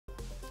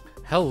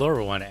Hello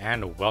everyone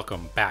and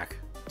welcome back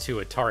to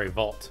Atari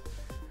Vault.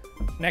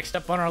 Next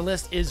up on our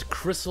list is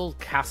Crystal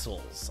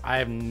Castles. I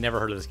have never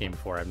heard of this game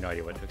before. I have no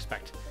idea what to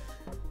expect.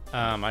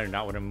 I do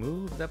not want to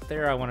move up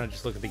there. I want to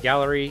just look at the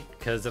gallery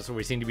because that's what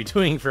we seem to be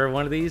doing for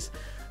one of these.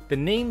 The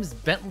name's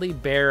Bentley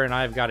Bear and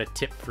I've got a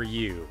tip for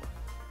you.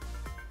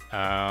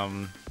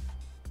 Anyone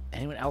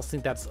else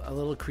think that's a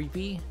little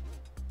creepy?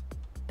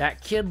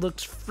 That kid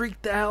looks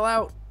freaked the hell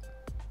out.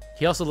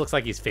 He also looks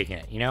like he's faking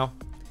it, you know?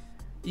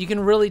 You can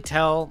really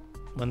tell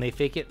when they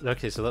fake it.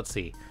 Okay, so let's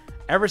see.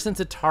 Ever since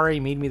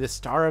Atari made me the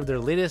star of their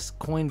latest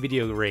coin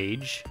video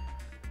rage.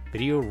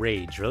 Video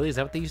rage, really? Is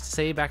that what they used to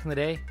say back in the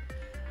day?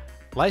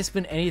 Life's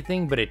been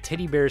anything but a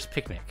teddy bear's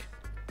picnic.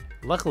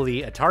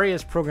 Luckily, Atari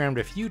has programmed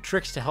a few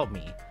tricks to help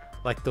me,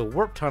 like the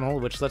warp tunnel,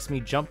 which lets me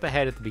jump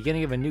ahead at the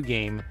beginning of a new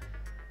game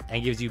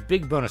and gives you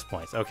big bonus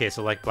points. Okay,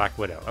 so like Black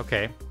Widow.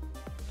 Okay.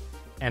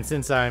 And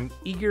since I'm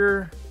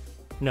cagier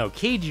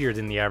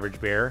than the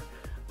average bear,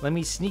 let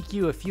me sneak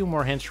you a few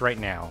more hints right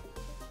now.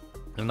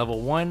 In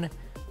level 1,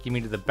 get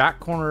me to the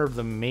back corner of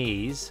the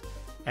maze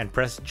and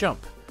press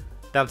jump.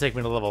 That'll take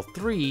me to level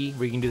 3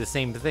 where you can do the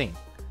same thing.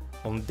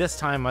 Only this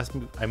time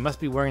I must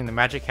be wearing the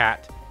magic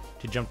hat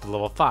to jump to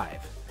level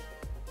 5.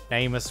 Now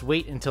you must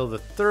wait until the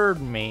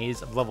third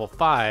maze of level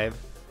 5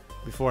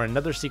 before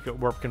another secret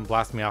warp can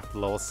blast me off to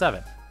level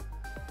 7.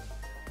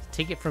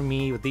 Take it from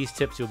me, with these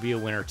tips you'll be a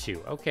winner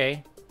too.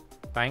 Okay,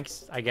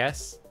 thanks, I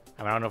guess.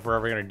 I don't know if we're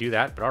ever going to do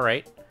that, but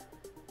alright.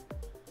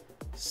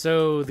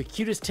 So, the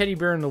cutest teddy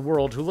bear in the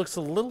world, who looks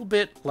a little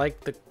bit like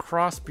the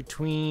cross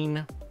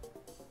between,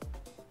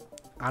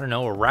 I don't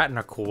know, a rat and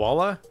a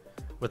koala,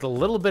 with a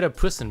little bit of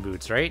Puss in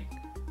Boots, right?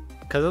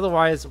 Because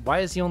otherwise,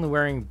 why is he only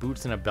wearing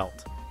boots and a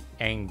belt?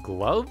 And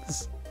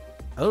gloves?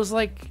 Are those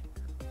like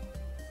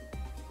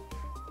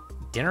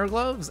dinner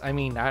gloves? I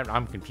mean,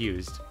 I'm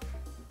confused.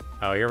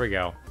 Oh, here we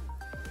go.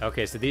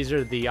 Okay, so these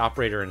are the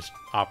operator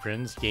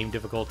options, game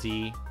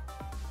difficulty.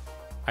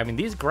 I mean,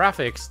 these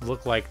graphics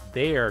look like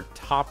they are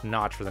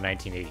top-notch for the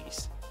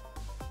 1980s.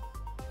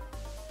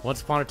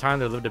 Once upon a time,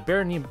 there lived a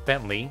bear named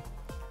Bentley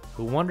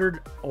who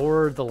wandered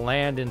o'er the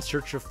land in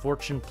search of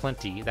fortune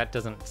plenty. That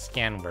doesn't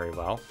scan very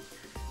well.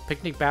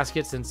 Picnic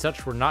baskets and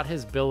such were not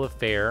his bill of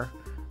fare.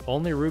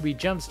 Only ruby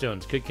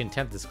gemstones could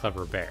content this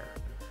clever bear.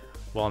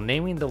 While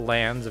naming the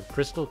lands of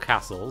Crystal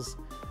Castles,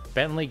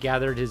 Bentley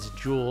gathered his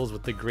jewels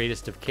with the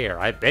greatest of care.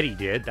 I bet he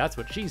did. That's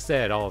what she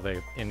said. All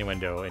the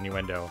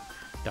innuendo.jpg.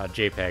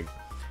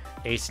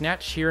 A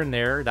snatch here and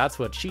there, that's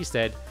what she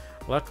said,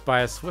 left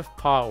by a swift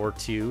paw or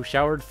two,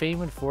 showered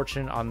fame and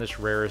fortune on this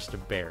rarest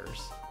of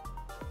bears.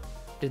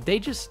 Did they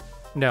just...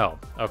 No.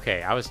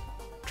 Okay, I was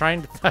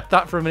trying to... I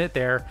thought for a minute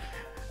there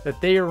that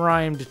they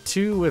rhymed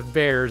two with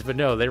bears, but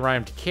no, they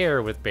rhymed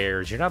care with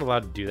bears. You're not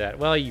allowed to do that.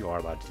 Well, you are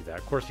allowed to do that.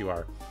 Of course you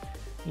are.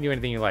 You can do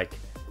anything you like.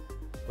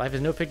 Life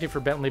is no picnic for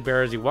Bentley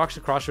Bear as he walks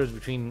the crossroads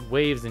between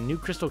waves and new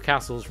crystal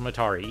castles from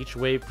Atari. Each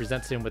wave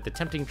presents him with the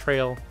tempting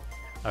trail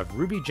of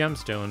ruby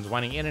gemstones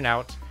winding in and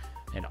out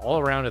and all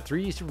around a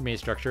 3D Super Maze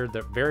structure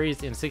that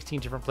varies in 16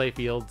 different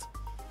playfields,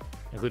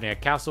 including a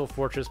castle,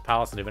 fortress,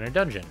 palace, and even a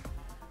dungeon.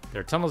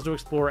 There are tunnels to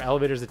explore,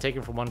 elevators that take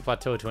him from one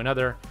plateau to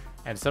another,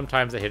 and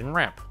sometimes a hidden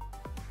ramp.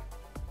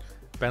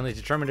 Bentley is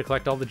determined to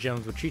collect all the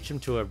gems, which reach him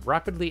to a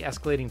rapidly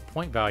escalating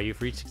point value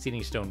for each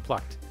succeeding stone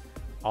plucked,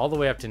 all the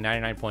way up to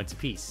 99 points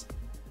apiece.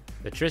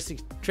 The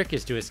trick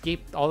is to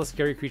escape all the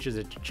scary creatures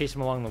that chase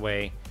him along the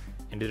way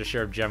and do the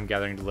share of gem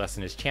gathering to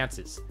lessen his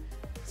chances.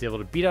 He's able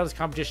to beat out his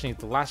competition and get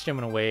the last gem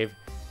in a wave.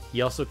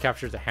 He also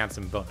captures a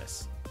handsome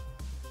bonus.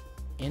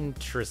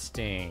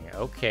 Interesting.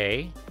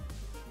 Okay.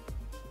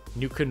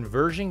 New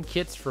conversion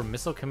kits for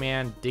Missile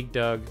Command, Dig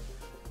Dug,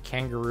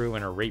 Kangaroo,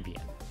 and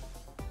Arabian.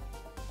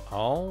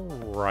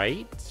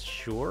 Alright,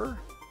 sure.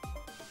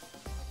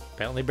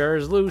 Bentley Bear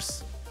is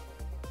loose.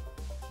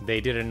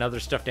 They did another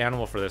stuffed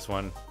animal for this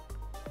one.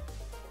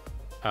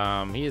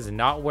 He is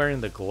not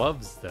wearing the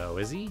gloves, though,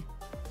 is he?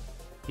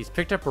 He's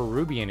picked up a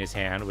ruby in his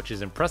hand, which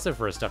is impressive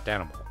for a stuffed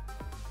animal.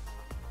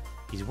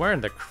 He's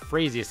wearing the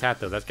craziest hat,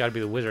 though. That's got to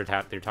be the wizard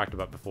hat they talked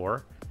about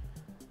before.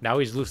 Now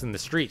he's loose in the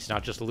streets,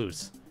 not just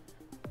loose.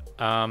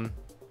 That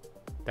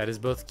is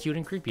both cute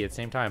and creepy at the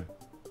same time.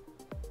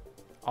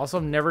 Also,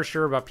 I'm never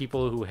sure about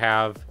people who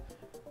have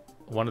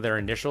one of their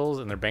initials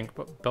in their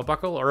belt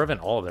buckle, or even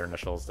all of their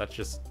initials. That's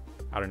just,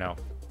 I don't know.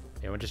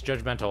 They were just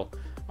judgmental.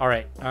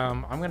 Alright,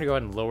 I'm going to go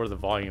ahead and lower the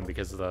volume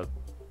because the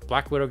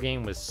Black Widow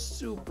game was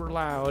super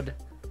loud.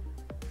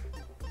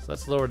 So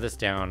let's lower this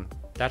down.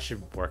 That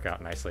should work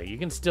out nicely. You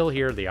can still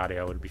hear the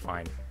audio. It'll be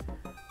fine.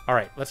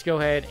 Alright, let's go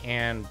ahead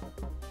and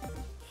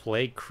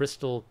play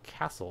Crystal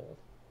Castle.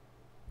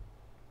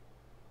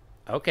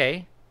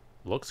 Okay.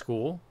 Looks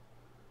cool.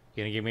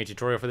 You gonna give me a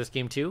tutorial for this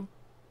game too?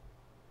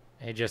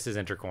 It just is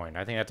Intercoin.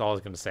 I think that's all I was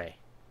going to say.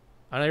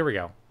 Oh, no, here we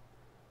go.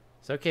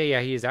 So, okay,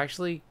 yeah, he is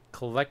actually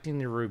collecting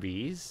the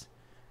rubies.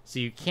 So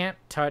you can't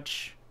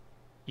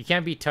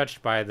be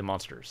touched by the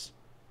monsters.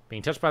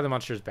 Being touched by the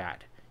monster is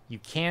bad. You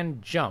can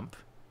jump.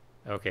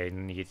 Okay, and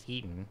then he gets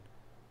eaten.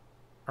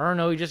 Or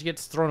no, he just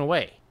gets thrown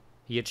away.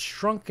 He gets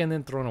shrunk and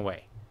then thrown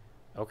away.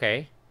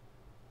 Okay.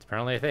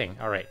 apparently a thing.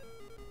 All right.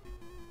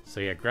 So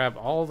yeah, grab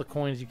all the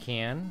coins you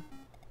can.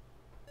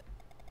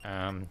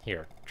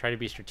 Here, try to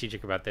be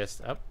strategic about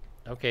this. Oh,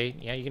 okay,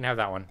 yeah, you can have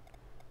that one.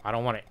 I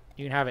don't want it.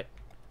 You can have it.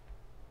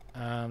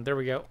 There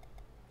we go.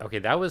 Okay,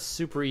 that was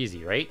super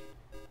easy, right?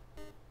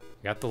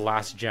 Got the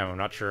last gem. I'm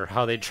not sure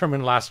how they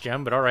determined last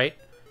gem, but all right.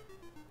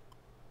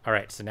 All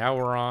right, so now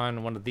we're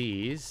on one of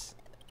these.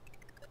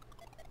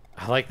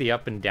 I like the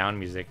up and down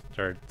music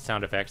or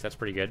sound effects. That's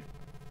pretty good.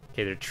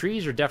 Okay, the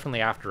trees are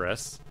definitely after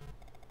us.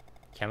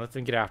 Can't let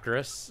them get after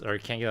us, or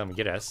can't let them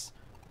get us.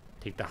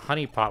 Take the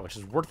honey pot, which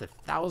is worth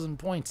 1,000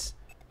 points.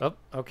 Oh,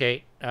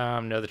 okay.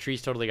 No, the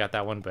trees totally got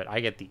that one, but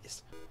I get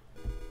these.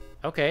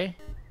 Okay.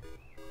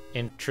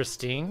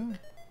 Interesting.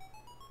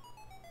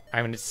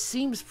 I mean, it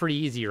seems pretty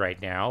easy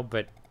right now,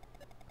 but...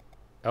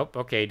 Oh,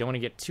 okay. Don't want to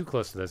get too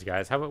close to those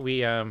guys. How about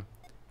we,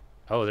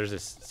 Oh, there's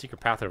this secret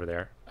path over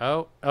there.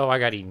 Oh, I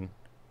got eaten.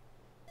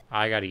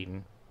 I got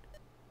eaten.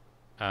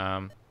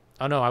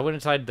 Oh no, I went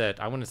inside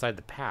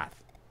the path.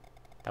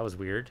 That was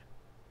weird.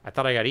 I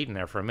thought I got eaten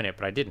there for a minute,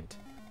 but I didn't.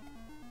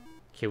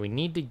 Okay, we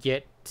need to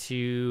get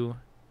to...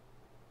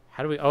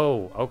 How do we...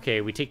 Oh,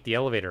 okay, we take the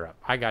elevator up.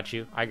 I got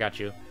you.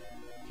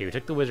 Okay, we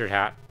took the wizard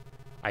hat.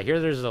 I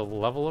hear there's a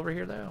level over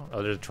here, though.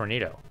 Oh, there's a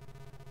tornado.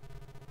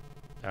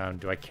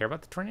 Do I care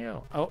about the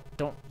tornado? Oh,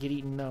 don't get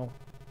eaten, though.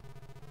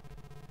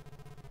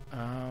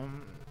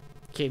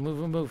 Okay,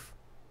 move.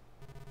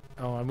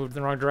 Oh, I moved in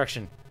the wrong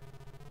direction.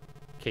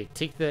 Okay,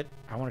 take that.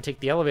 I want to take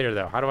the elevator,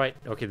 though. How do I...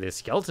 Okay, the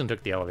skeleton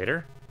took the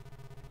elevator.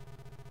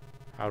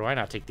 How do I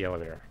not take the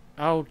elevator?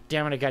 Oh,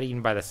 damn it, I got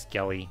eaten by the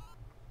skelly.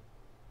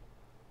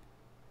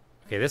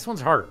 Okay, this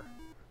one's harder.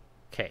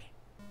 Okay.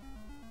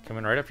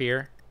 Coming right up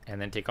here,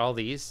 and then take all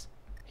these.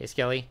 Hey,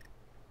 skelly.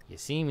 You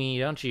see me,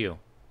 don't you?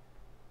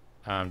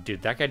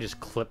 Dude, that guy just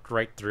clipped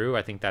right through.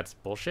 I think that's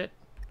bullshit.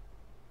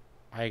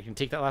 I can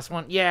take that last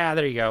one. Yeah,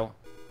 there you go.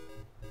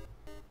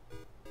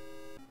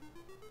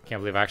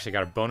 Can't believe I actually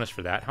got a bonus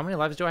for that. How many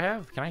lives do I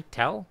have? Can I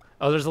tell?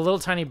 Oh, there's a little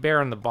tiny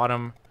bear in the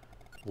bottom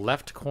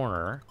left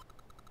corner.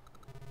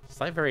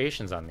 Slight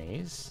variations on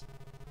these.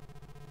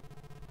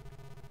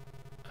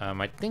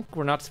 I think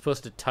we're not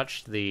supposed to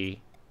touch the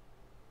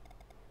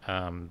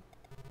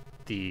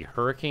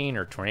hurricane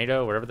or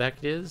tornado, whatever the heck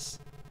it is.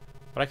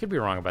 But I could be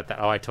wrong about that.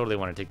 Oh, I totally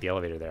want to take the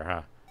elevator there,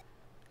 huh?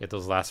 Get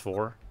those last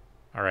 4.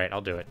 All right,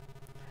 I'll do it.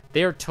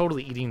 They are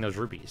totally eating those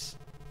rubies.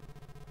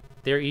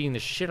 They're eating the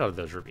shit out of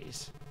those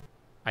rubies.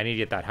 I need to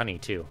get that honey,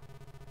 too.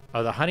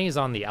 Oh, the honey is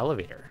on the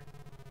elevator.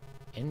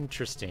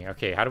 Interesting.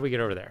 Okay, how do we get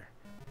over there?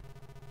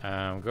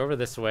 Go over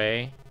this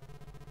way.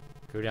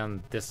 Go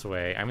down this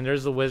way. I mean,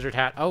 there's the wizard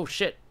hat. Oh,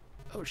 shit.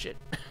 Oh, shit.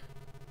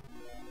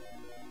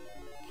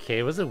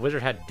 Okay, what does the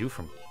wizard hat do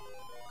for me?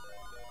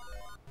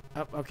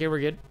 Oh, okay, we're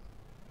good.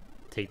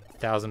 Take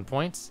 1,000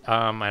 points.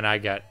 And I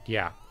got,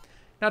 yeah.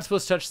 Not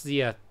supposed to touch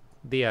the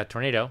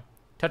tornado.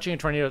 Touching a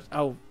tornado.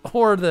 Oh,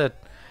 or the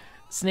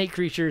snake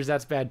creatures.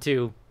 That's bad,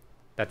 too.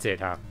 That's it,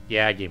 huh?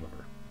 Yeah, game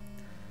over.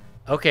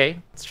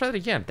 Okay, let's try that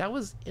again. That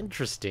was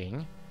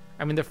interesting.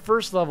 I mean, the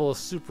first level is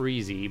super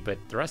easy, but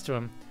the rest of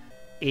them,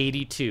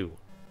 82.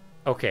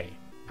 Okay,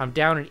 I'm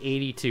down at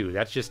 82.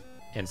 That's just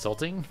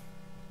insulting.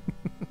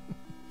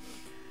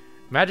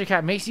 Magic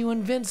Hat makes you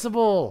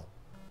invincible.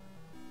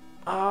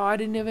 Oh, I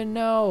didn't even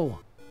know.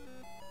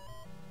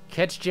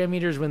 Catch gem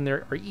eaters when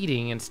they're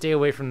eating and stay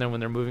away from them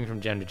when they're moving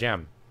from gem to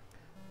gem.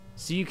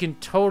 So you can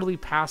totally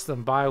pass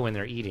them by when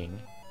they're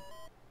eating.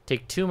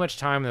 Take too much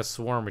time and the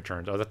swarm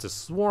returns. Oh, that's a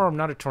swarm,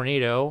 not a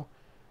tornado.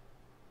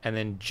 And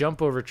then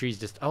jump over trees.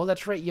 Just oh,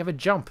 that's right. You have a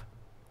jump.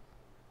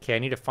 Okay, I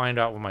need to find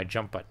out what my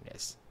jump button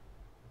is.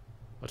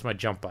 What's my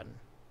jump button?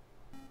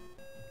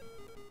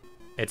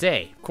 It's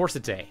A. Of course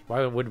it's A.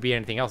 Why would it be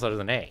anything else other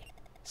than A?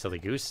 Silly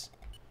goose.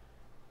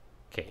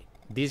 Okay.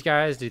 These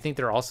guys, do you think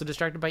they're also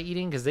distracted by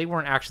eating? Because they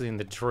weren't actually in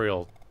the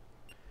tutorial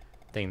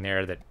thing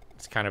there.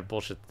 That's kind of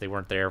bullshit that they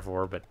weren't there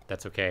for, but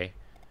that's okay.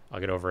 I'll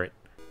get over it.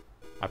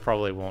 I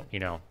probably won't, you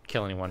know,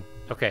 kill anyone.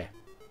 Okay.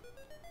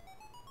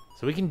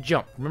 So we can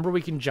jump. Remember,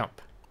 we can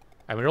jump.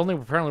 I mean, it only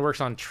apparently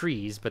works on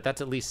trees, but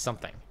that's at least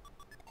something.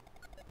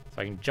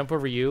 So I can jump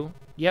over you.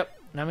 Yep,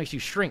 that makes you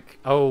shrink.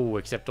 Oh,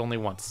 except only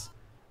once.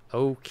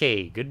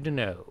 Okay, good to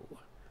know.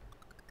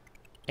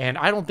 And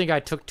I don't think I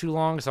took too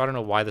long, so I don't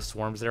know why the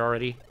swarm's there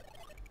already.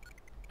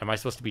 Am I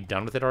supposed to be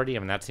done with it already? I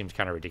mean, that seems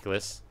kind of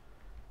ridiculous.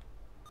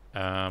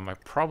 I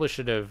probably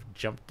should have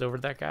jumped over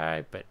that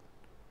guy, but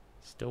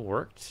still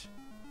worked.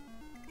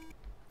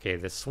 Okay,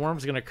 the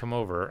swarm's going to come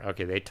over.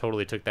 Okay, they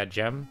totally took that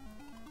gem.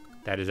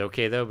 That is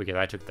okay, though, because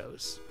I took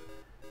those.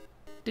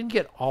 Didn't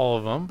get all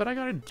of them, but I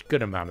got a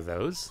good amount of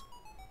those.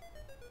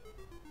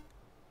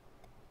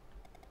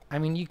 I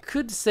mean, you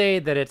could say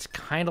that it's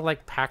kind of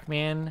like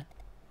Pac-Man,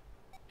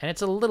 and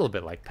it's a little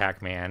bit like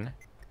Pac-Man.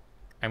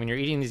 I mean, you're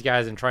eating these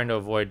guys and trying to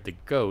avoid the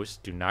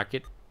ghost. Do not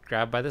get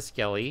grabbed by the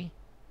skelly.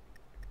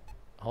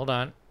 Hold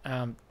on.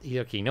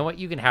 Okay, you know what?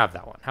 You can have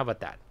that one. How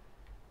about that?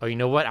 Oh, you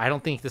know what? I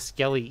don't think the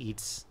skelly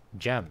eats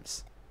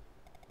gems.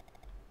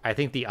 I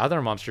think the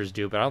other monsters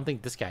do, but I don't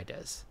think this guy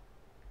does.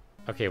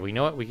 Okay, well, you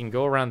know what? We can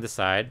go around this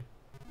side.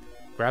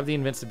 grab the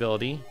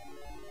invincibility.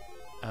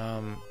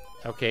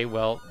 Okay,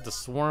 well, the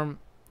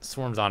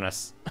swarm's on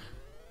us.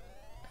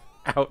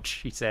 Ouch,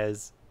 he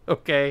says.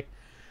 Okay.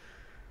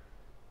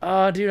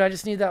 Oh, dude, I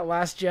just need that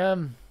last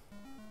gem.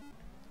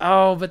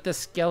 Oh, but the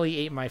skelly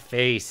ate my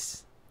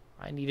face.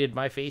 I needed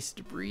my face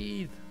to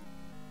breathe.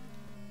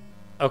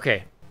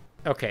 Okay.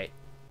 Okay.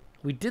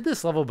 We did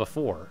this level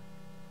before.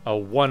 A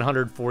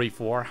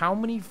 144. How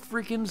many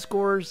freaking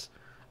scores?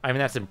 I mean,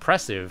 that's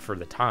impressive for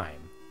the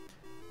time.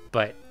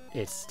 But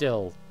it's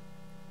still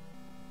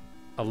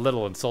a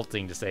little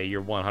insulting to say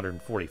you're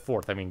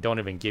 144th. I mean, don't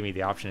even give me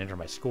the option to enter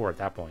my score at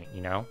that point,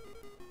 you know?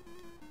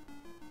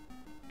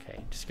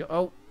 Okay, just go.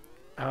 Oh.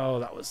 Oh,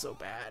 that was so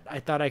bad. I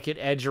thought I could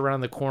edge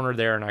around the corner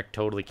there, and I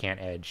totally can't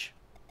edge.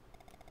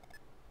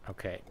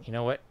 Okay, you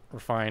know what? We're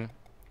fine.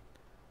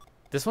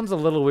 This one's a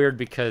little weird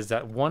because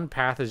that one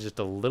path is just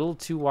a little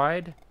too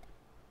wide.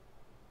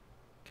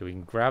 Okay, we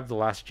can grab the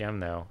last gem,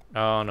 though.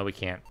 Oh, no, we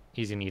can't.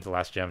 He's going to eat the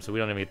last gem, so we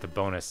don't even get the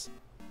bonus.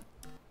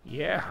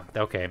 Yeah,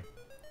 okay.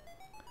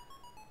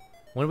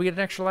 When do we get an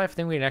extra life? I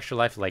think we get an extra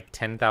life like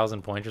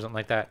 10,000 points or something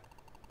like that.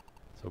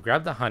 So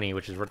grab the honey,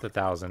 which is worth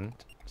 1,000.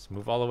 Just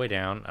move all the way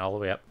down, all the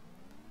way up.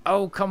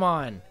 Oh, come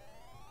on.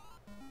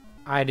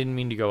 I didn't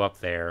mean to go up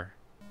there.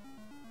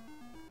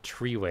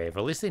 Tree wave.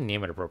 At least they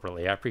name it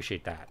appropriately. I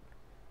appreciate that.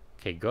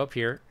 Okay, go up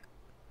here.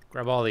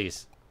 Grab all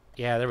these.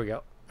 Yeah, there we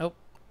go. Nope.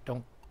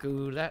 Don't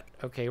do that.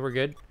 Okay, we're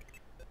good.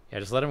 Yeah,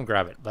 just let him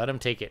grab it. Let him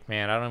take it.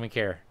 Man, I don't even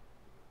care.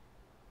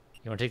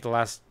 You want to take the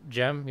last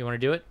gem? You want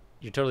to do it?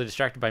 You're totally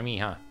distracted by me,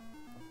 huh?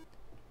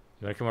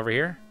 You want to come over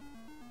here?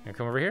 You want to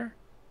come over here?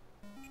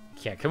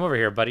 You can't come over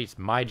here, buddy. It's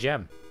my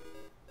gem.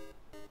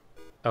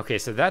 Okay,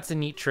 so that's a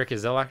neat trick.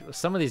 Is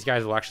some of these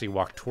guys will actually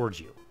walk towards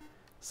you.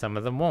 Some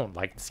of them won't,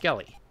 like the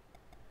Skelly.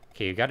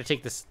 Okay, you got to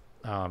take this,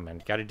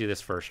 and got to do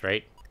this first,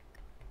 right?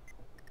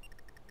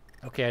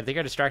 Okay, I think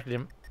I distracted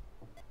him.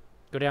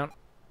 Go down.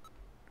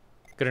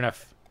 Good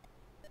enough.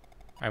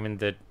 I mean,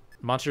 the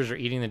monsters are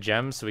eating the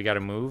gems, so we got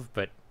to move,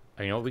 but,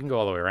 you know, we can go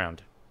all the way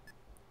around.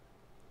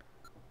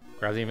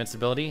 Grab the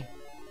invincibility.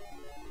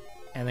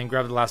 And then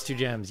grab the last 2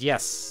 gems.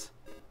 Yes!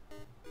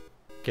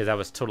 Okay, that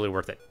was totally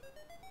worth it.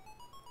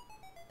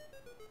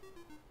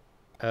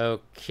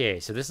 Okay,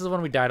 so this is the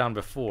one we died on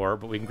before,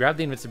 but we can grab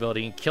the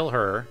invincibility and kill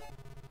her.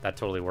 That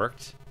totally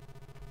worked.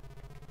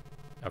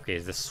 Okay,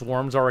 the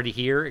swarm's already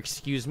here.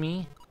 Excuse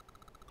me.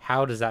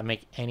 How does that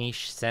make any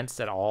sense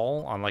at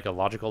all on, like, a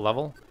logical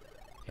level?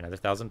 Another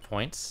 1,000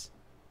 points.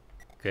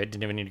 Good,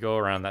 didn't even need to go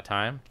around that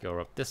time. Go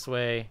up this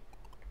way.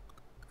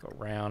 Go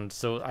around.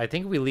 So I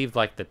think we leave,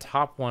 like, the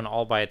top one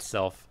all by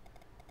itself.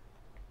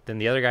 Then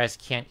the other guys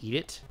can't eat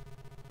it.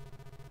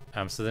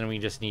 So then we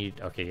just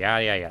need... Okay,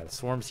 yeah. The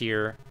swarm's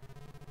here.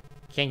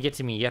 Can't get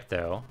to me yet,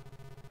 though.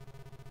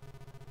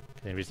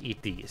 And then we just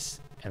eat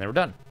these. And then we're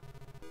done.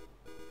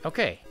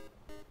 Okay.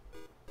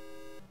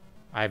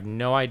 I have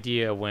no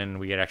idea when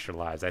we get extra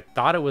lives. I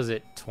thought it was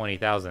at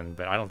 20,000,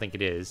 but I don't think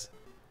it is.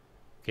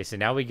 Okay, so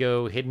now we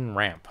go hidden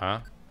ramp,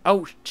 huh?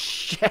 Oh,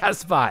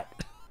 Shazbot!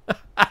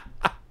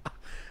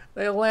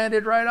 They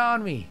landed right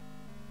on me.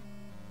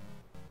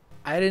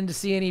 I didn't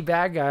see any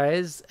bad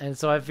guys, and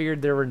so I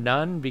figured there were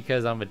none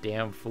because I'm a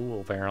damn fool,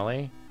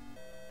 apparently.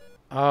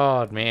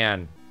 Oh,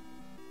 man.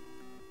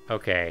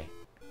 Okay.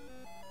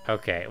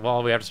 Okay,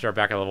 well, we have to start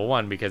back at level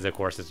 1 because, of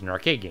course, it's an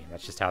arcade game.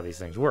 That's just how these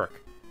things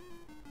work.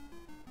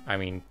 I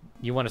mean,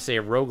 you want to say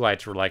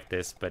roguelites were like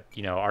this, but,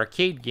 you know,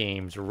 arcade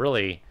games are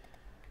really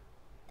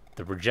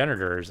the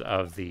progenitors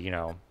of the, you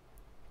know,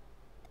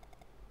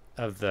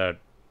 of the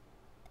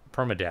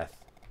permadeath.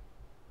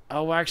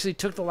 Oh, I actually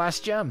took the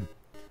last gem.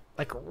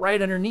 Like,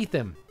 right underneath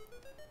him.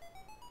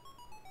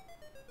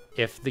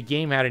 If the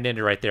game hadn't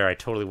ended right there, I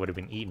totally would have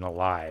been eaten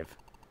alive.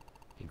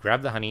 You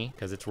grab the honey,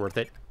 because it's worth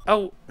it.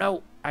 Oh,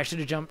 no! I should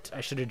have jumped.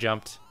 I should have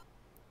jumped.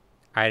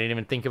 I didn't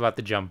even think about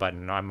the jump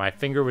button. My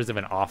finger was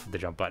even off of the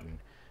jump button.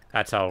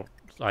 That's how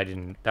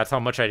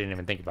much I didn't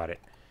even think about it.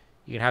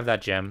 You can have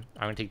that gem.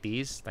 I'm going to take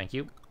these. Thank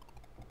you.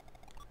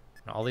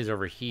 And all these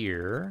over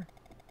here.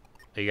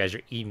 Oh, you guys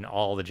are eating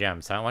all the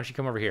gems. Huh? Why don't you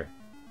come over here?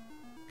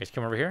 You guys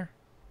come over here?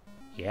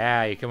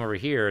 Yeah, you come over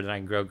here, then I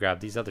can go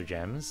grab these other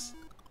gems.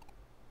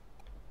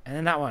 And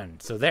then that one.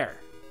 So there.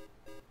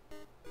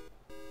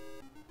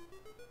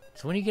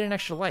 So when do you get an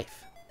extra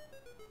life?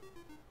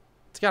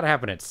 It's got to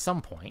happen at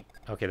some point.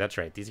 Okay, that's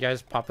right. These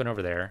guys popping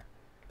over there.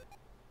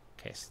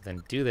 Okay, so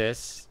then do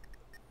this.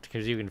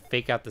 Because you can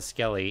fake out the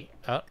Skelly.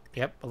 Oh,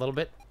 yep, a little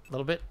bit. A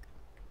little bit.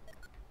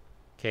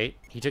 Okay,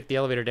 he took the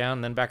elevator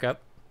down, then back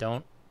up.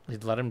 Don't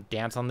let him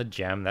dance on the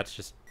gem. That's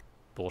just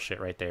bullshit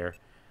right there.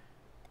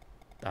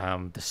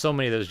 There's so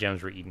many of those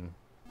gems we're eating.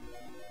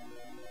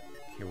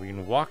 Here, we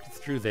can walk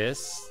through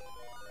this.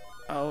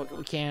 Oh,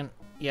 we can.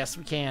 Yes,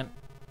 we can.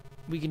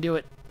 We can do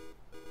it.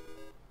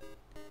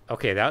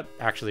 Okay, that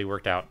actually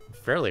worked out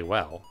fairly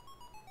well.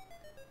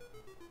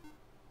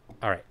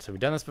 Alright, so we've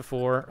done this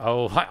before.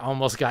 Oh, I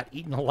almost got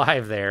eaten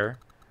alive there.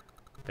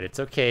 But it's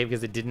okay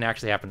because it didn't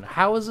actually happen.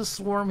 How is a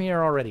swarm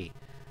here already?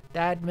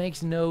 That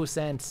makes no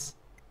sense.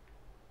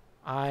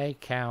 I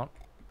count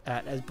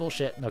That's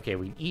bullshit. Okay,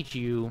 we can eat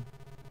you.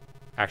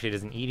 Actually, it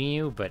isn't eating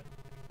you, but...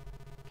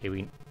 Okay, we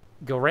can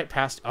go right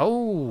past...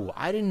 Oh,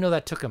 I didn't know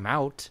that took them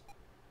out.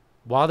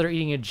 While they're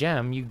eating a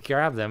gem, you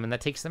grab them, and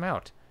that takes them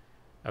out.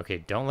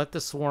 Okay, don't let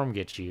the swarm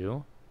get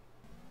you.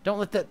 Don't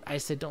let the... I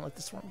said don't let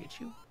the swarm get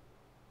you.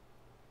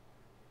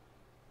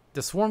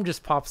 The swarm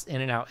just pops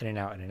in and out, in and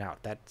out, in and out.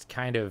 That's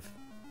kind of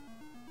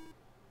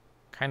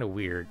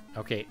weird.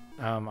 Okay,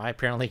 I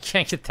apparently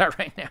can't get that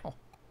right now.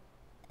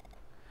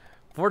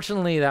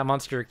 Fortunately, that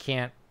monster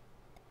can't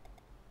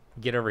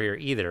get over here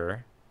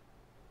either.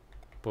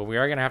 But we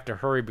are going to have to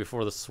hurry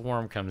before the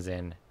swarm comes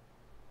in.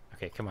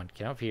 Okay, come on,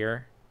 get up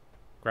here.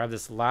 Grab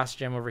this last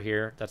gem over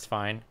here. That's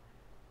fine.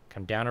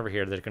 Come down over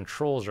here. The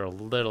controls are a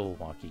little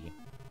wonky.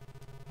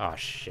 Oh,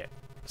 shit.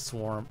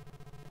 Swarm.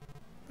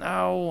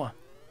 No.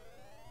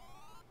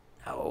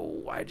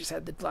 Oh, I just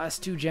had the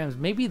last 2 gems.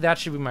 Maybe that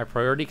should be my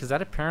priority, because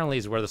that apparently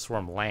is where the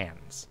swarm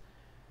lands.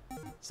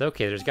 So,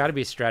 okay, there's got to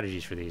be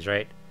strategies for these,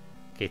 right?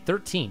 Okay,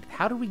 13th.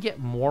 How do we get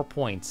more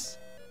points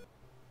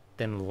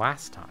than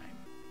last time?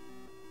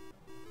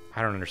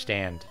 I don't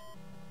understand.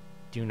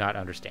 Do not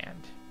understand.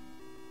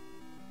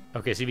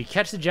 Okay, so if you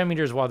catch the gem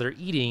eaters while they're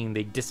eating,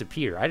 they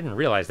disappear. I didn't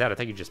realize that. I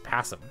thought you just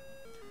pass them.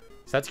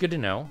 So that's good to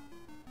know.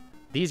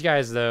 These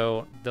guys,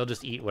 though, they'll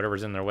just eat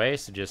whatever's in their way,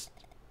 so just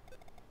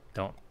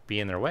don't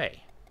be in their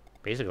way.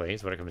 Basically,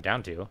 is what it comes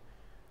down to.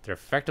 They're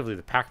effectively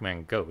the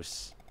Pac-Man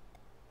ghosts.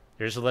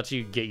 They're just to let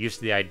you get used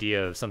to the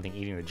idea of something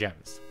eating the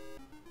gems.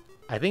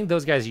 I think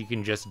those guys you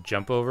can just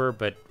jump over,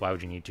 but why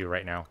would you need to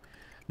right now?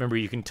 Remember,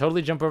 you can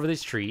totally jump over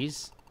these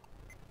trees.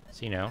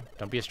 So, you know,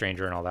 don't be a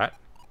stranger and all that.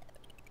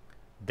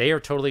 They are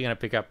totally going to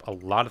pick up a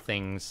lot of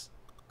things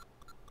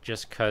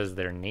just because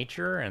they're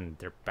nature and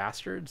they're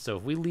bastards. So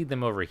if we lead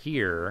them over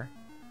here...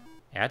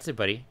 Yeah, that's it,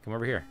 buddy. Come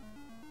over here.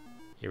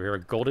 You ever hear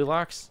of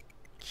Goldilocks?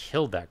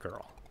 Killed that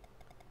girl.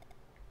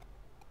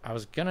 I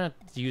was going to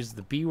use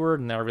the B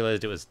word, and then I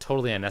realized it was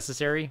totally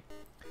unnecessary.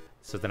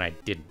 So then I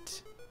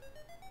didn't.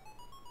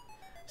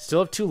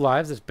 Still have 2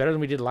 lives. That's better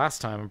than we did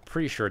last time, I'm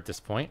pretty sure at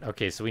this point.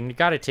 Okay, so we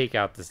got to take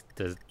out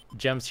the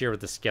gems here with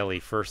the Skelly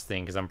first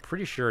thing, because I'm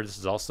pretty sure this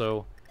is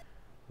also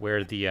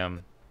where the... Oh,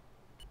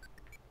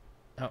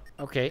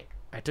 okay.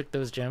 I took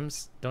those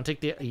gems. Don't take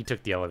the... You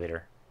took the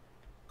elevator.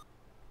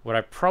 What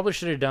I probably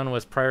should have done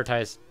was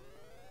prioritize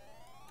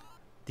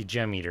the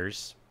gem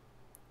eaters,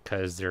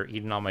 because they're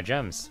eating all my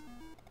gems.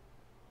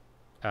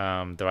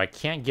 Though I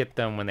can't get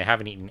them when they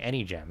haven't eaten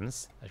any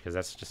gems, because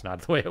that's just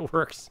not the way it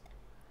works.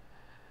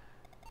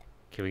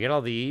 Okay, we get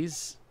all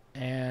these,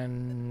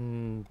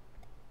 and...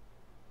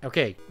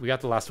 Okay, we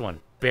got the last one.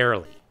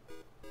 Barely.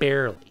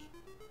 Barely.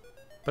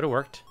 But it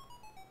worked.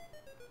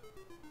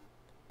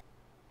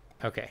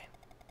 Okay.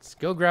 Let's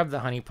go grab the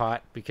honey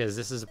pot, because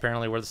this is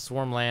apparently where the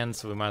swarm lands,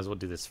 so we might as well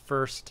do this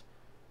first.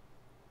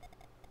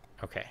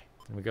 Okay.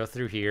 Then we go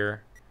through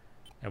here,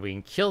 and we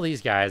can kill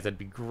these guys. That'd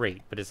be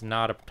great, but it's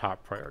not a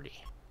top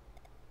priority.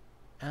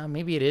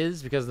 Maybe it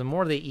is, because the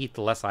more they eat,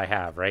 the less I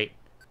have, right?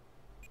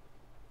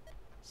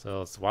 So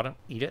let's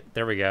eat it.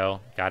 There we go.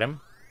 Got him.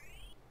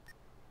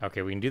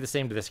 Okay, we can do the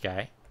same to this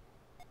guy.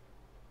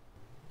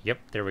 Yep,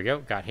 there we go.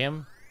 Got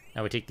him.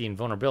 Now we take the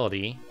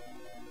invulnerability.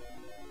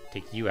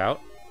 Take you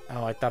out.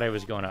 Oh, I thought I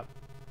was going up.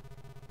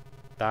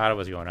 Thought it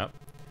was going up.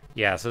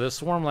 Yeah, so the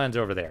swarm lands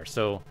over there.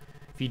 So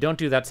if you don't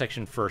do that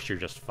section first, you're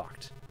just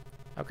fucked.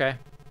 Okay,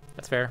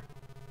 that's fair.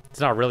 It's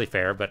not really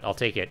fair, but I'll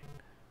take it.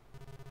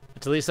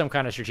 It's at least some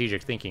kind of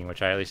strategic thinking,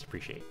 which I at least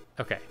appreciate.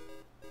 Okay.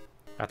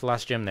 Got the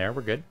last gem there.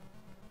 We're good.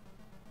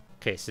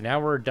 Okay, so now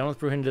we're done with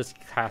Brunhilde's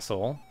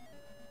castle.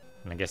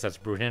 And I guess that's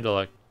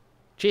Brunhilde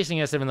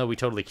chasing us even though we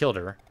totally killed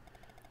her.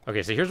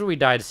 Okay, so here's where we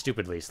died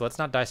stupidly. So let's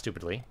not die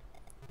stupidly.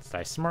 Let's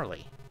die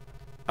smartly.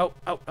 Oh,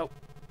 oh, oh.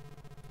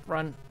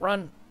 Run,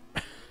 run.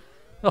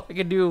 All I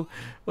could do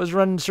was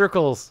run in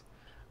circles.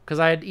 Because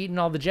I had eaten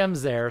all the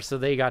gems there, so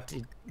they got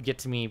to get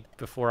to me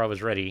before I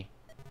was ready.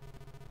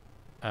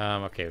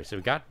 Okay, so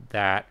we got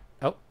that.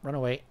 Oh, run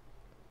away.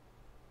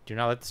 Do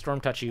not let the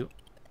storm touch you.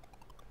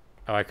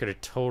 Oh, I could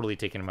have totally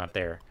taken him out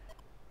there.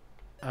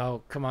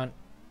 Oh, come on.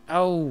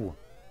 Oh!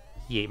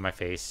 He ate my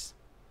face.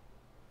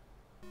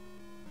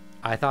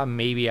 I thought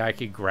maybe I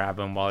could grab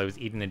him while I was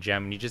eating the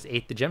gem, and he just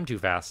ate the gem too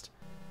fast.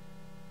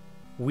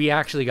 We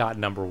actually got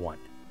number 1.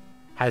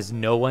 Has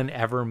no one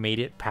ever made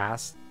it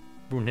past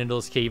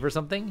Brunhilde's cave or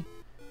something?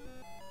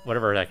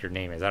 Whatever her actor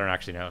name is. I don't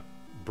actually know.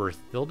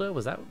 Berthilda?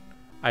 Was that?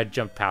 I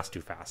jumped past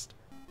too fast.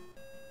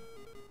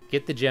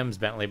 Get the gems,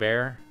 Bentley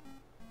Bear.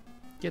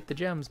 Get the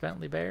gems,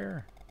 Bentley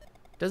Bear.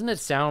 Doesn't it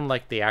sound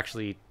like they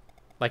actually...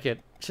 Like it...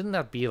 Shouldn't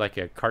that be like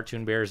a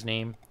cartoon bear's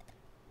name?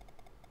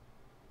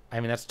 I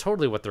mean, that's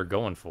totally what they're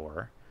going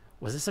for.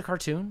 Was this a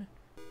cartoon?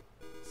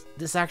 Is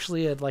this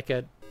actually like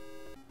a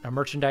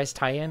merchandise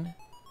tie-in?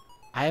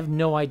 I have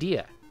no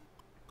idea.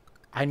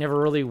 I never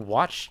really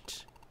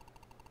watched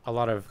a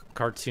lot of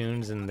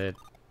cartoons in the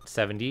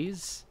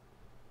 70s.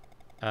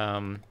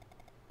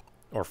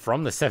 Or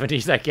from the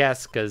 70s, I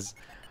guess, because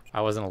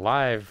I wasn't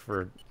alive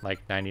for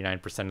like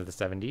 99% of the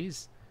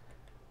 70s.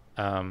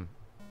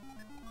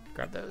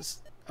 Grab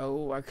those.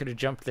 Oh, I could have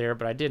jumped there,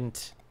 but I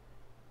didn't.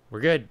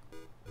 We're good.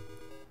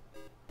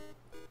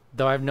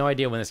 Though I have no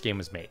idea when this game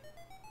was made.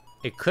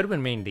 It could have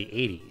been made in the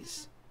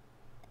 80s.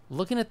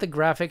 Looking at the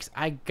graphics,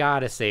 I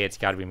gotta say it's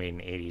gotta be made in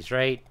the 80s,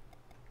 right?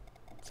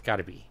 It's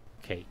gotta be.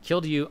 Okay,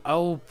 killed you.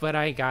 Oh, but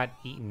I got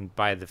eaten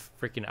by the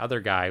freaking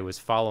other guy who was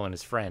following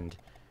his friend.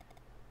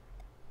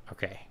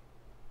 Okay.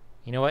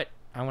 You know what?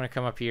 I'm gonna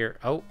come up here.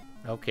 Oh,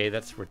 okay,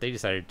 that's what they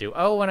decided to do.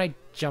 Oh, and I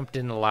jumped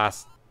in the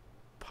last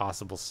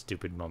possible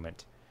stupid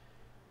moment.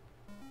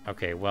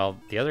 Okay, well,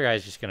 the other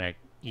guy's just gonna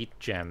eat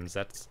gems.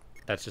 That's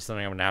just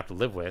something I'm gonna have to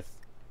live with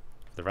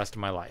for the rest of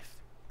my life.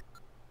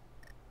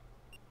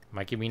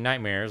 Might give me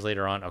nightmares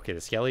later on. Okay,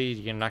 the Skelly,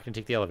 you're not gonna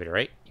take the elevator,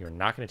 right? You're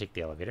not gonna take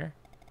the elevator.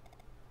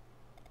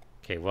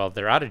 Okay, well,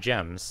 they're out of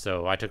gems,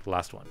 so I took the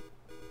last one.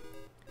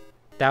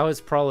 That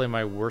was probably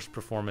my worst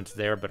performance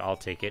there, but I'll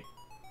take it.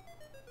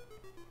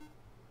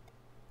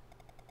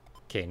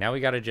 Okay, now we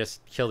gotta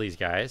just kill these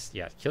guys.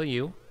 Yeah, kill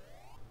you.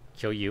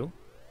 Kill you.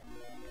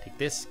 Take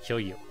this, kill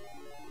you.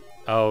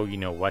 Oh, you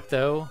know what,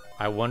 though?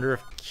 I wonder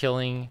if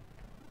killing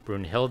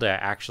Brunhilde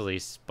actually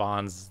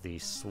spawns the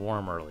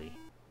swarm early.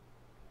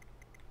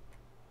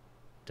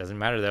 Doesn't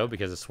matter, though,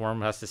 because the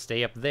swarm has to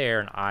stay up there,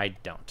 and I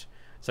don't.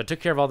 So I took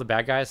care of all the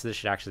bad guys, so this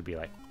should actually be,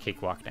 like,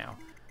 cakewalk now.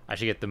 I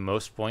should get the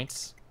most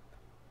points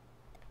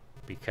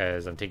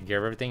because I'm taking care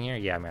of everything here.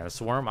 Yeah, man, the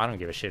swarm, I don't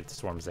give a shit if the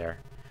swarm's there.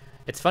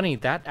 It's funny,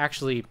 that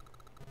actually...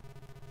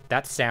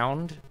 That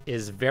sound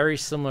is very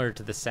similar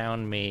to the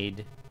sound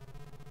made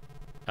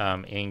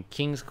in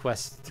King's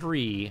Quest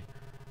III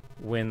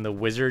when the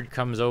wizard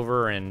comes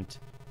over and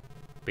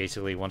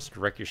basically wants to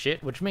wreck your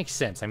shit, which makes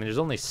sense. I mean, there's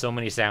only so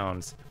many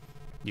sounds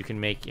you can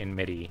make in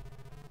MIDI.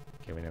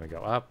 Okay, we're gonna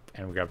go up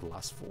and we grab the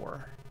last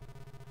 4.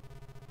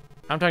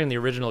 I'm talking the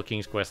original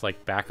King's Quest,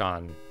 like back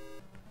on...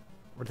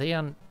 Were they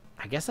on...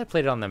 I guess I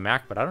played it on the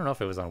Mac, but I don't know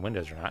if it was on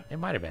Windows or not. It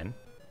might have been.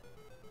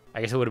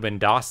 I guess it would have been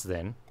DOS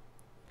then.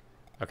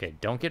 Okay,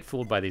 don't get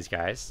fooled by these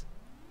guys.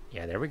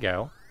 Yeah, there we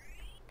go.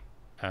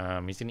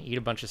 He's gonna eat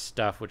a bunch of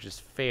stuff, which is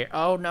fair.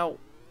 Oh, no!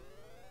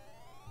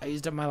 I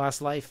used up my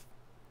last life.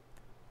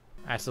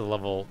 That's a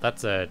level...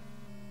 That's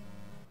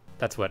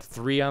what,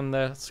 3 on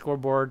the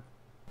scoreboard?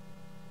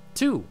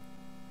 2!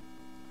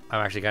 I'm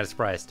actually kind of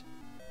surprised.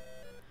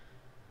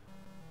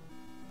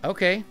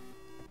 Okay.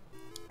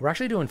 We're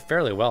actually doing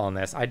fairly well on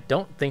this. I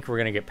don't think we're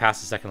gonna get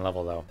past the second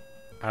level, though.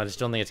 I just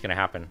don't think it's gonna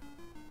happen.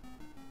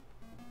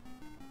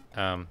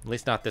 At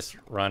least not this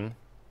run.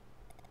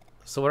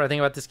 So what do I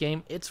think about this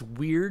game? It's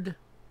weird.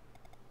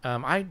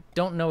 I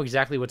don't know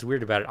exactly what's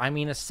weird about it. I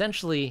mean,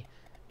 essentially,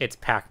 it's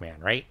Pac-Man,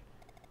 right?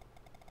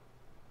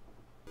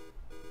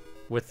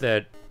 With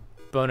the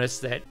bonus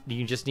that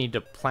you just need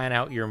to plan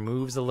out your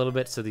moves a little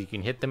bit so that you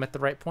can hit them at the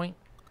right point.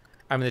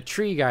 I mean, the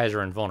tree guys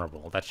are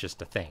invulnerable. That's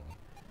just a thing.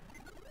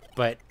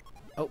 But,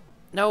 oh,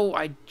 no,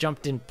 I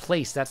jumped in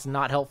place. That's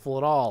not helpful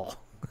at all.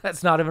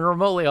 That's not even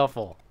remotely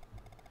helpful.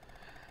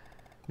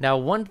 Now,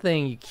 one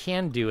thing you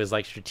can do is,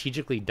 like,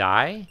 strategically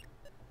die,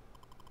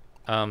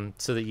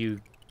 so that you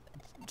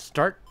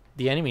start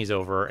the enemies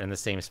over in the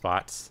same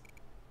spots,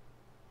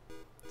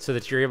 so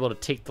that you're able to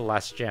take the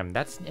last gem.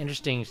 That's an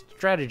interesting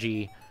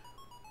strategy,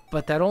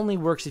 but that only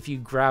works if you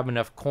grab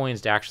enough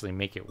coins to actually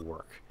make it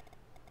work.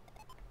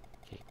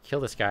 Okay, kill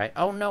this guy.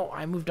 Oh, no,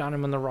 I moved on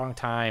him in the wrong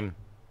time.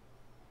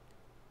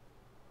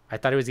 I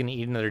thought he was going to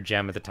eat another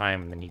gem at the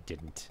time, and then he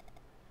didn't.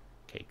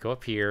 Okay, go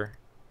up here.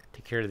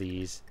 Take care of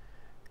these.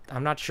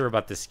 I'm not sure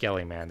about the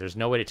Skelly, man. There's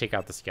no way to take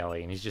out the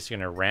Skelly, and he's just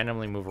going to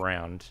randomly move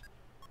around.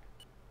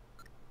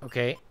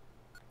 Okay.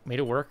 Made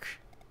it work.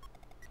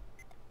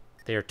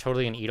 They are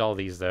totally going to eat all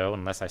these, though,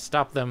 unless I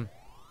stop them.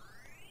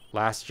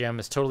 Last gem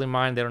is totally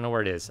mine. They don't know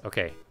where it is.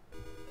 Okay.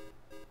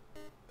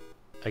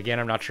 Again,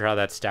 I'm not sure how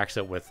that stacks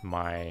up with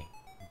my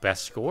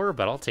best score,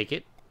 but I'll take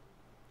it.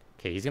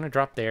 Okay, he's going to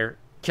drop there.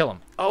 Kill him.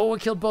 Oh, I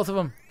killed both of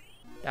them.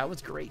 That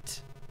was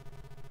great.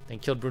 Then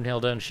killed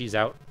Brunhilde, and she's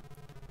out.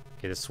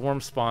 Okay, the swarm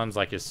spawns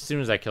like as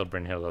soon as I killed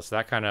Brunhilde, so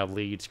that kind of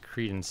lends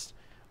credence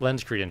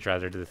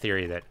rather to the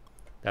theory that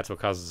that's what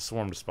causes the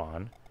swarm to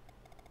spawn.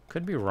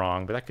 Could be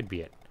wrong, but that could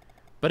be it.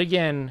 But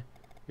again,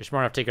 you're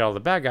smart enough to take out all the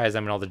bad guys. I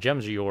mean, all the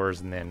gems are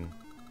yours, and then,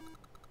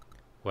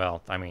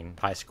 well, I mean,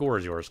 high score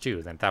is yours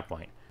too. Then at that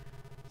point,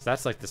 so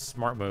that's like the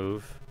smart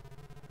move.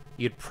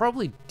 You'd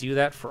probably do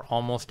that for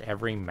almost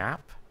every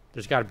map.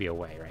 There's got to be a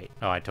way, right?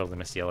 Oh, I totally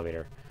missed the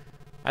elevator.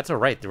 That's all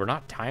right. We're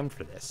not timed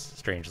for this,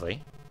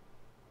 strangely.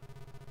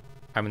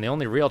 I mean, the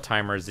only real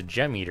timer is the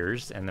gem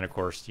eaters, and then, of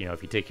course, you know,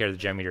 if you take care of the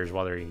gem eaters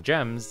while they're eating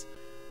gems,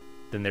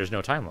 then there's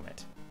no time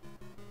limit.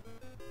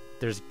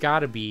 There's got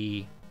to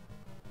be...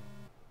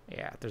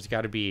 Yeah, there's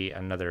got to be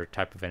another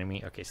type of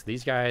enemy. Okay, so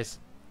these guys...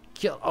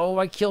 Oh,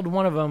 I killed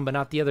one of them, but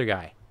not the other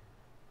guy.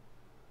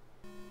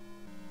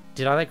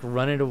 Did I, like,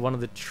 run into one of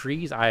the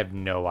trees? I have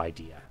no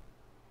idea.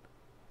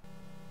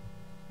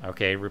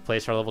 Okay,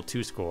 replace our level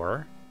 2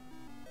 score.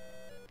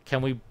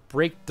 Can we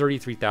break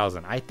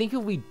 33,000? I think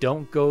if we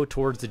don't go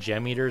towards the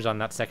gem eaters on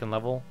that second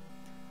level,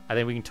 I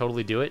think we can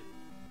totally do it.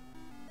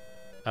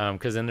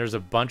 Because then there's a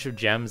bunch of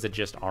gems that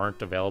just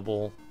aren't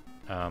available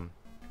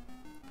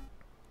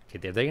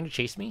Okay, are they going to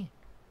chase me?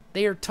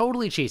 They are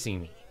totally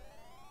chasing me.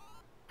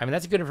 I mean,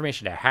 that's good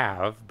information to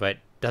have, but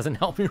doesn't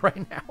help me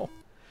right now.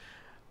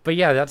 But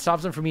yeah, that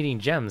stops them from eating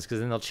gems, because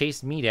then they'll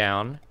chase me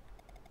down.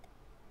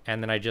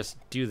 And then I just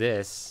do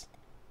this.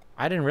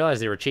 I didn't realize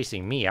they were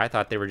chasing me. I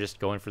thought they were just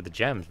going for the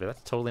gems, but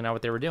that's totally not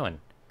what they were doing.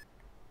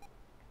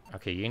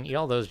 Okay, you can eat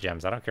all those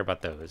gems. I don't care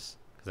about those,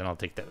 because then I'll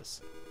take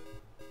those.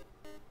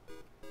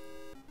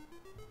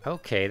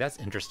 Okay, that's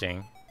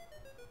interesting.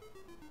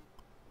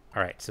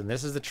 Alright, so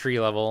this is the tree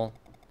level.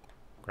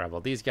 Grab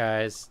all these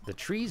guys. The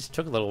trees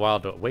took a little while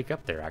to wake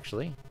up there,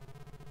 actually.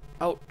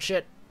 Oh,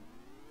 shit.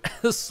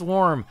 The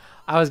swarm.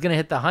 I was going to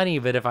hit the honey,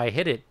 but if I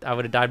hit it, I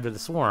would have died with the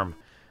swarm.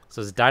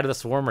 So it's die to the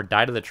swarm or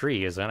die to the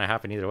tree. It's going to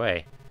happen either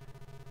way.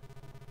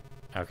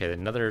 Okay,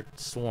 another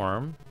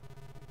swarm.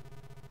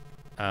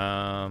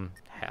 Hell.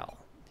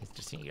 He's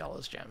just going to eat all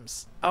those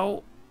gems.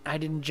 Oh, I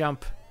didn't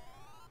jump.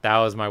 That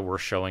was my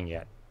worst showing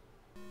yet.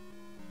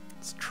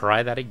 Let's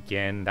try that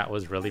again. That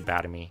was really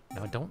bad of me.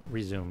 No, don't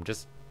resume.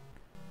 Just...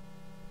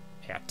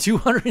 Yeah,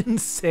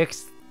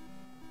 206.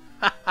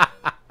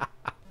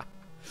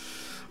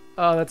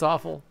 Oh, that's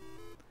awful.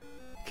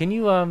 Can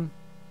you,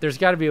 there's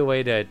got to be a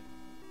way to...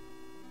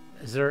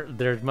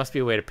 There must be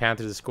a way to pan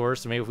through the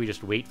scores, so maybe if we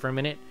just wait for a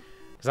minute.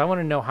 Because I want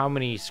to know how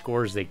many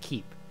scores they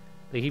keep.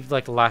 They keep,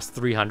 like, the last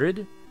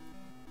 300.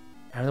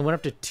 And they went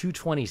up to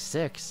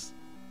 226.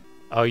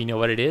 Oh, you know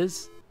what it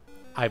is?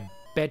 I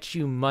bet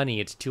you money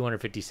it's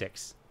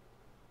 256.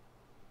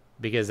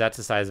 Because that's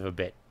the size of a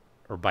bit.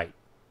 Or byte.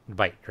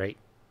 Byte, right?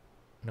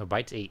 No,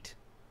 byte's 8.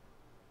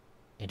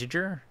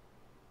 Integer?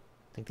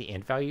 I think the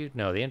int value?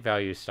 No, the int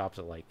value stops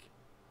at like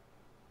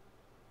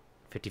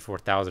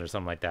 54,000 or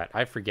something like that.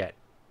 I forget.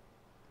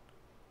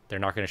 They're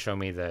not going to show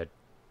me the...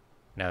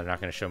 No, they're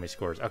not going to show me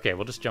scores. Okay,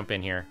 we'll just jump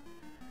in here.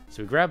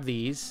 So we grab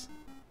these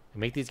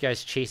and make these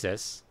guys chase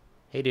us.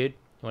 Hey, dude, you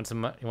want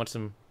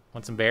some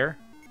bear?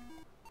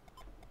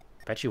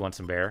 Bet you want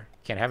some bear.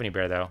 Can't have any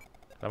bear though.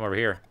 I'm over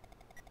here.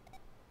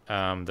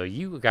 Though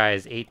you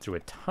guys ate through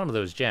a ton of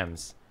those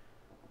gems.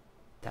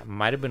 That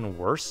might have been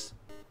worse.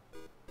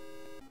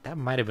 That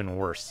might have been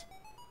worse.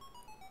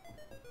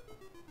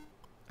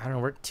 I don't know.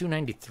 We're at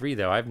 293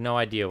 though. I have no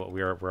idea what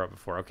we were up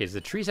before. Okay, so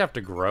the trees have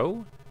to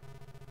grow.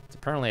 It's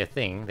apparently a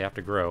thing. They have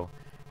to grow.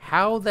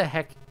 How the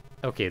heck?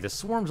 Okay, the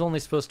swarm's only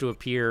supposed to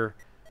appear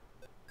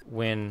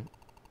when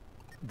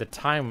the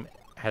time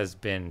has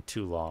been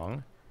too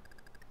long.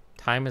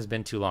 Time has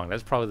been too long.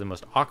 That's probably the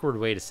most awkward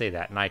way to say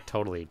that, and I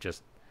totally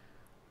just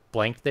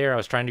blanked there. I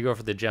was trying to go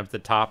for the gems at the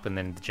top and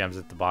then the gems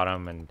at the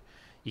bottom, and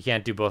you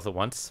can't do both at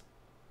once.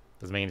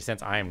 Doesn't make any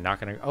sense. I am not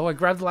going to... Oh, I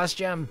grabbed the last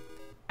gem.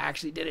 I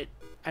actually did it.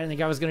 I didn't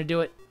think I was going to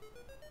do it.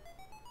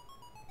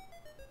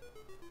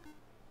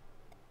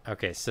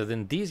 Okay, so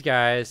then these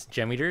guys,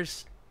 gem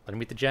eaters, let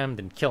them eat the gem,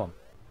 then kill them.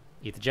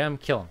 Eat the gem,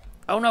 kill them.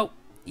 Oh, no.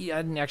 Yeah,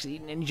 I didn't actually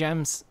eat any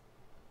gems.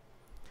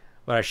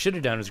 What I should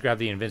have done was grab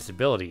the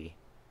invincibility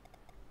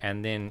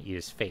and then eat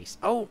his face.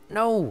 Oh,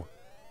 no.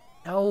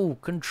 No,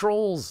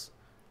 controls.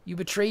 You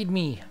betrayed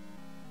me.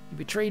 You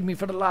betrayed me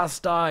for the last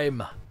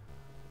time.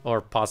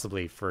 Or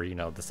possibly for, you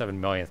know, the 7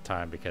 millionth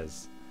time,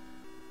 because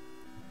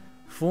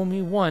fool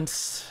me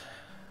once,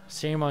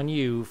 shame on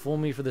you. Fool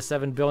me for the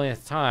 7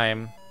 billionth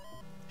time,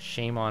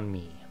 shame on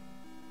me.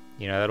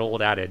 You know, that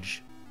old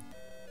adage.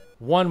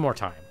 One more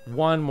time.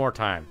 One more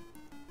time.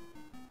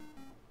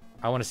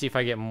 I want to see if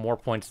I get more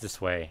points this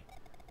way.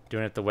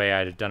 Doing it the way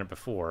I'd have done it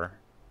before.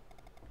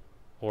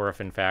 Or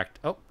if, in fact...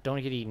 Oh,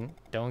 don't get eaten.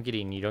 Don't get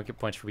eaten. You don't get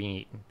points for being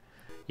eaten.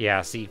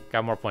 Yeah, see?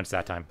 Got more points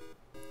that time.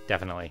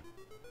 Definitely.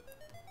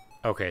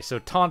 Okay, so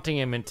taunting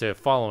him into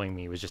following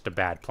me was just a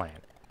bad plan.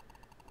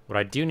 What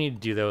I do need to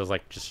do, though, is,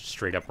 like, just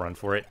straight up run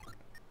for it.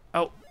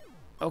 Oh!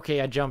 Okay,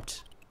 I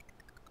jumped.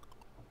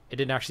 It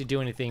didn't actually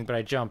do anything, but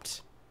I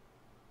jumped.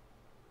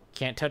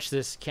 Can't touch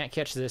this. Can't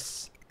catch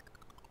this.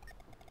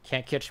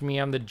 Can't catch me.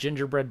 I'm the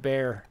gingerbread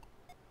bear.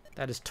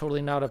 That is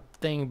totally not a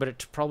thing, but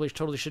it probably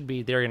totally should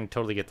be. They're going to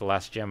totally get the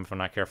last gem if I'm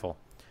not careful.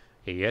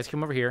 Okay, you guys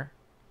come over here.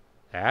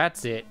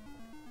 That's it.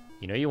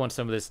 You know you want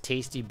some of this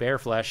tasty bear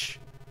flesh.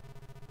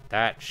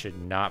 That should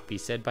not be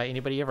said by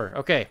anybody ever.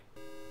 Okay.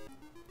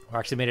 We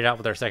actually made it out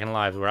with our second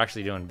lives. We're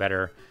actually doing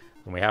better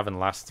than we have in the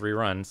last 3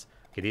 runs.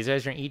 Okay, these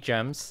guys are going to eat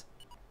gems.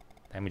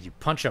 That means you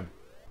punch him.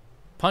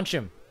 Punch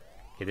him.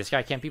 Okay, this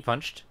guy can't be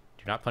punched.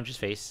 Do not punch his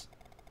face.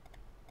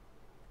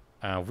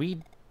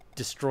 We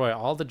destroy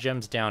all the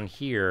gems down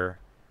here.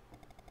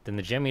 Then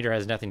the gem eater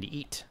has nothing to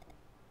eat.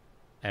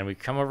 And we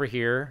come over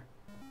here.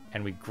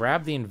 And we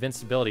grab the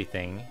invincibility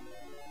thing.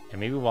 And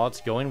maybe while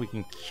it's going, we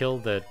can kill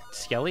the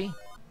skelly.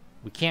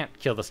 We can't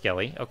kill the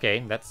skelly.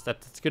 Okay, that's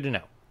good to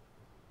know.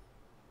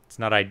 It's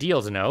not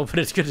ideal to know, but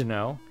it's good to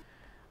know.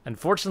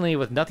 Unfortunately,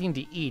 with nothing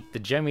to eat, the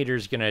gem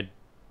eater's gonna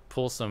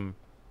pull some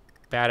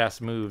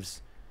badass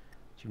moves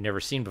you've never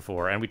seen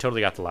before, and we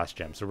totally got the last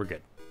gem, so we're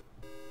good.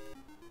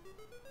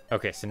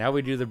 Okay, so now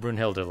we do the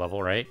Brunhilde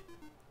level, right?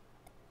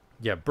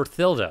 Yeah,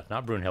 Berthilda,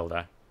 not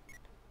Brunhilde.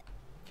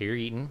 Okay, you're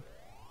eating.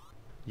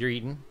 You're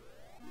eating.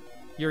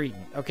 You're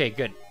eating. Okay,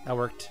 good. That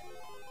worked.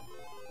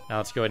 Now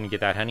let's go ahead and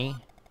get that honey.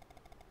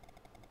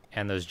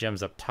 And those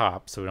gems up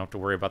top, so we don't have to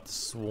worry about the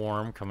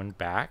swarm coming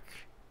back.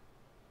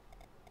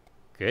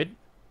 Good.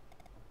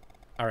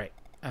 All right.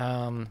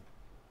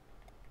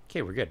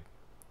 Okay, we're good.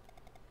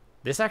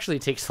 This actually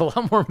takes a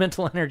lot more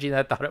mental energy than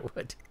I thought it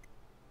would.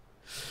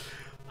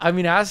 I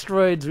mean,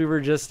 asteroids, we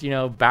were just,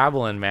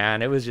 babbling,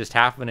 man. It was just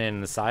happening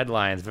in the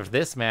sidelines. But for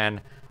this,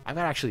 man, I've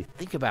got to actually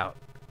think about.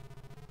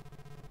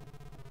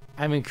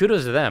 I mean,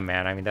 kudos to them,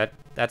 man. I mean,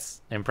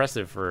 that's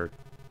impressive for,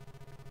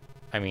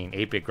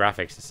 8-bit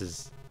graphics. This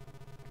is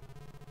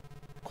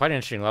quite an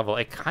interesting level.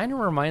 It kind of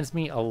reminds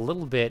me a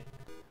little bit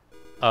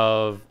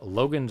of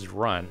Logan's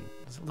Run.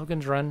 Is it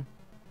Logan's Run?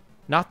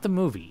 Not the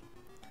movie.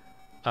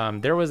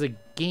 There was a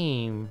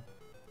game,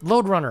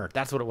 Lode Runner.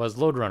 That's what it was,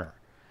 Lode Runner.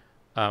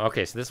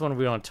 Okay, so this one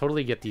we want to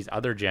totally get these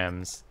other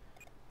gems.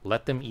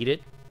 Let them eat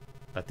it.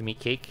 Let them eat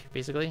cake,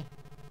 basically.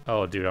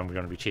 Oh, dude, I'm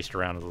going to be chased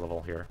around the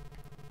level here.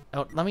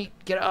 Oh, let me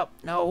get up.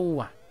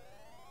 No.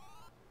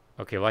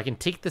 Okay, well, I can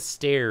take the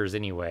stairs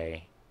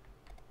anyway.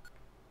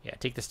 Yeah,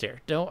 take the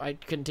stairs. No, I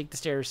couldn't take the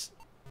stairs.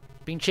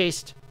 Being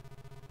chased.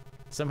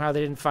 Somehow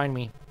they didn't find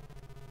me.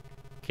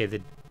 Okay,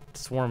 the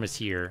swarm is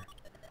here.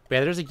 But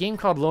yeah, there's a game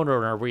called Lone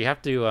Runner where you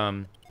have to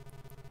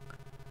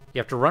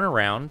run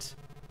around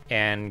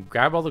and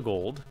grab all the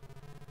gold,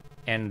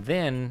 and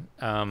then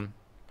the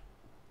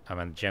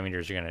gem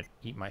eaters are gonna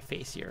eat my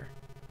face here.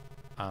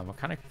 I'm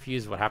kind of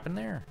confused what happened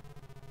there.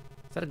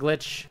 Is that a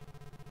glitch?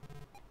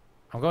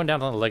 I'm going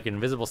down on like an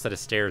invisible set of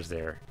stairs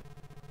there.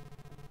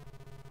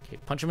 Okay,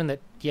 punch him in the...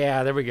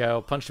 Yeah, there we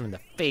go. Punch him in the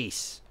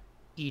face.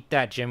 Eat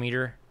that, gem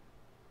eater.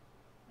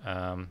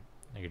 I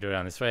can do it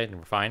on this way, and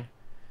we're fine.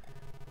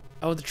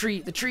 Oh, the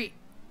tree! The tree!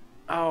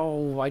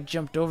 Oh, I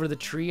jumped over the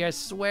tree, I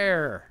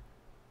swear.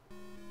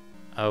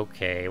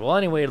 Okay, well,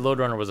 anyway, Lode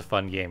Runner was a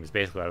fun game, is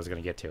basically what I was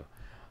going to get to.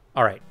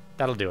 All right,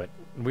 that'll do it.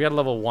 We got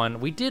level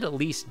 1. We did at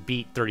least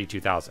beat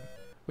 32,000.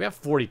 We have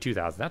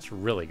 42,000. That's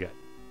really good.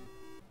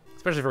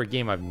 Especially for a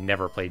game I've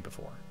never played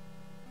before.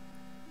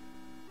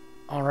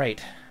 All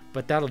right,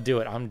 but that'll do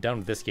it. I'm done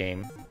with this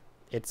game.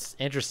 It's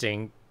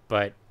interesting,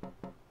 but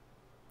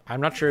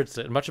I'm not sure it's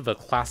much of a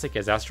classic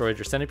as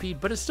Asteroids or Centipede,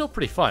 but it's still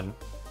pretty fun.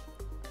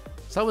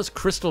 So that was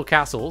Crystal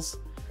Castles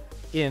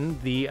in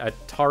the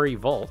Atari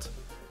Vault.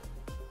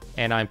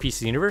 And I'm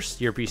PC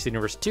Universe, your PC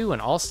Universe 2,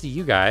 and I'll see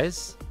you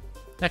guys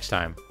next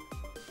time.